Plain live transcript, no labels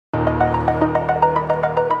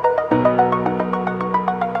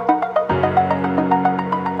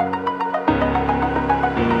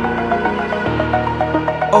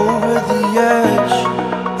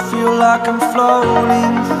like I'm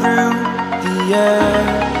floating through the air.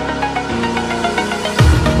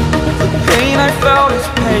 The pain I felt is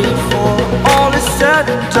paid for, all is said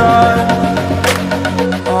and done.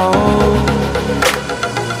 Oh,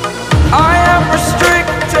 I am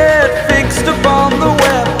restricted, fixed upon the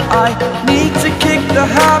web. I need to kick the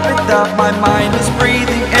habit that my mind is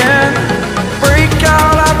breathing in. Break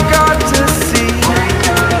out, I've got to see.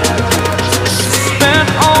 Spent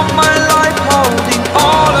all my life holding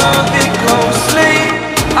all of it closely.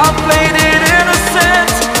 I played it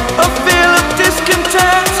innocent, a feel of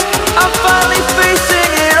discontent. I'm finally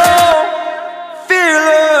facing it all,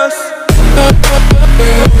 fearless.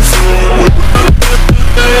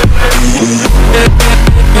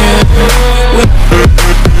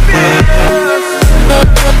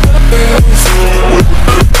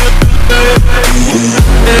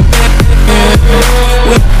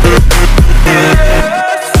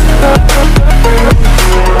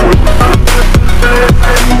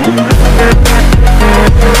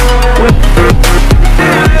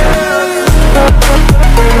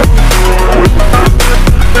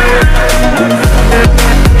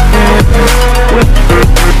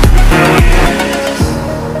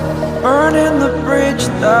 Burning the bridge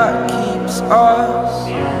that keeps us.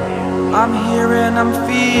 I'm here and I'm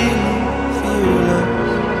feeling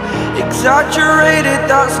fearless. Exaggerated,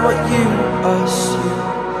 that's what you assume.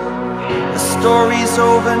 The story's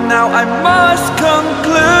over now, I must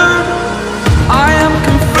conclude. I am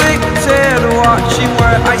conflicted, watching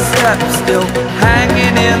where I step still,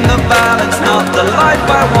 hanging in the balance. Not the life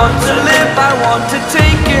I want to live, I want to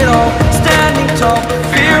take it all. Standing tall,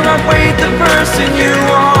 fear outweighed the person you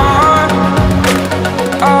are.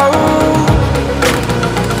 Oh,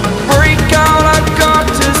 break out, I've got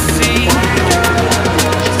to see.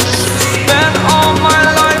 Spent all my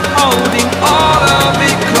life holding all of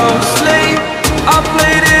it closely. I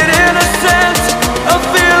played it innocent, a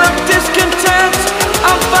feel of discontent.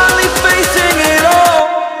 I'm finally facing it all,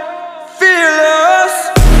 fearless.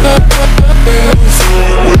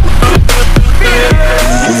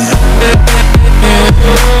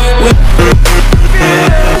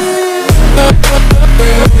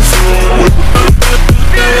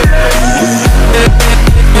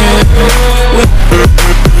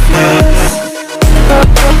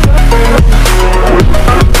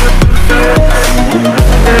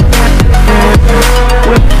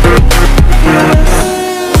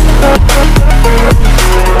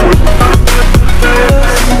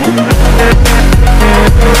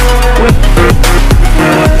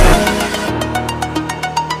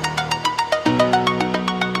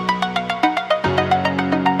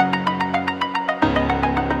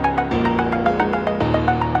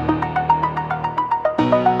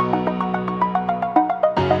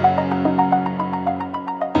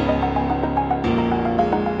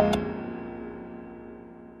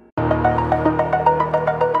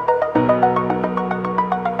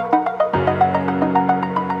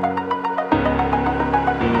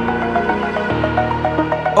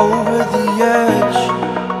 Over the edge,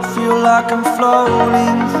 feel like I'm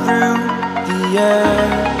floating through the air.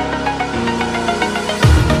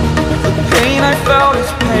 The pain I felt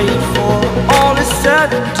is paid for, all is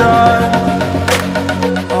said and done.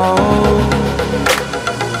 Oh,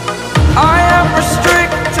 I am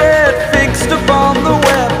restricted, fixed upon the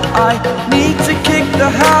web. I need to kick the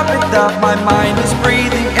habit that my mind is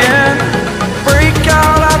breathing in. Break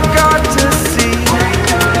out, I've got to see.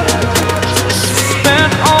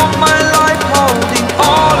 Spent all my life holding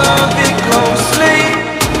all of it closely.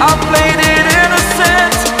 I played it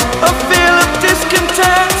innocent, a feel of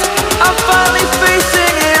discontent. I'm finally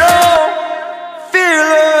facing it all,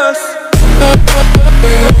 fearless.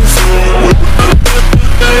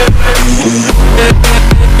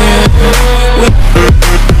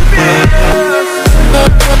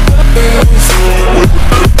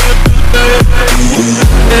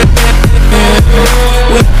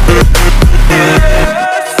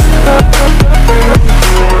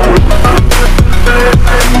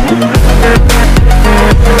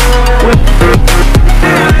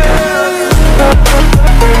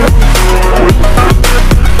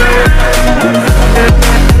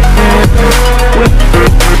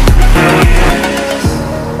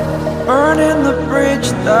 Burning the bridge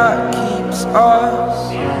that keeps us.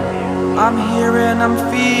 I'm here and I'm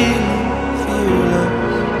feeling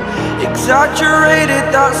fearless. Exaggerated,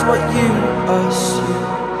 that's what you assume.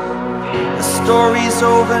 The story's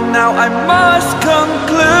over now, I must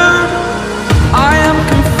conclude. I am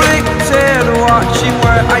conflicted, watching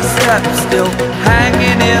where I step still,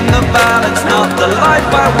 hanging in the balance. Not the life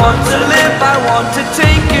I want to live, I want to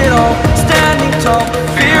take it all. Standing tall,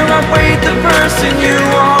 fear outweighed the person you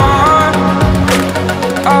are.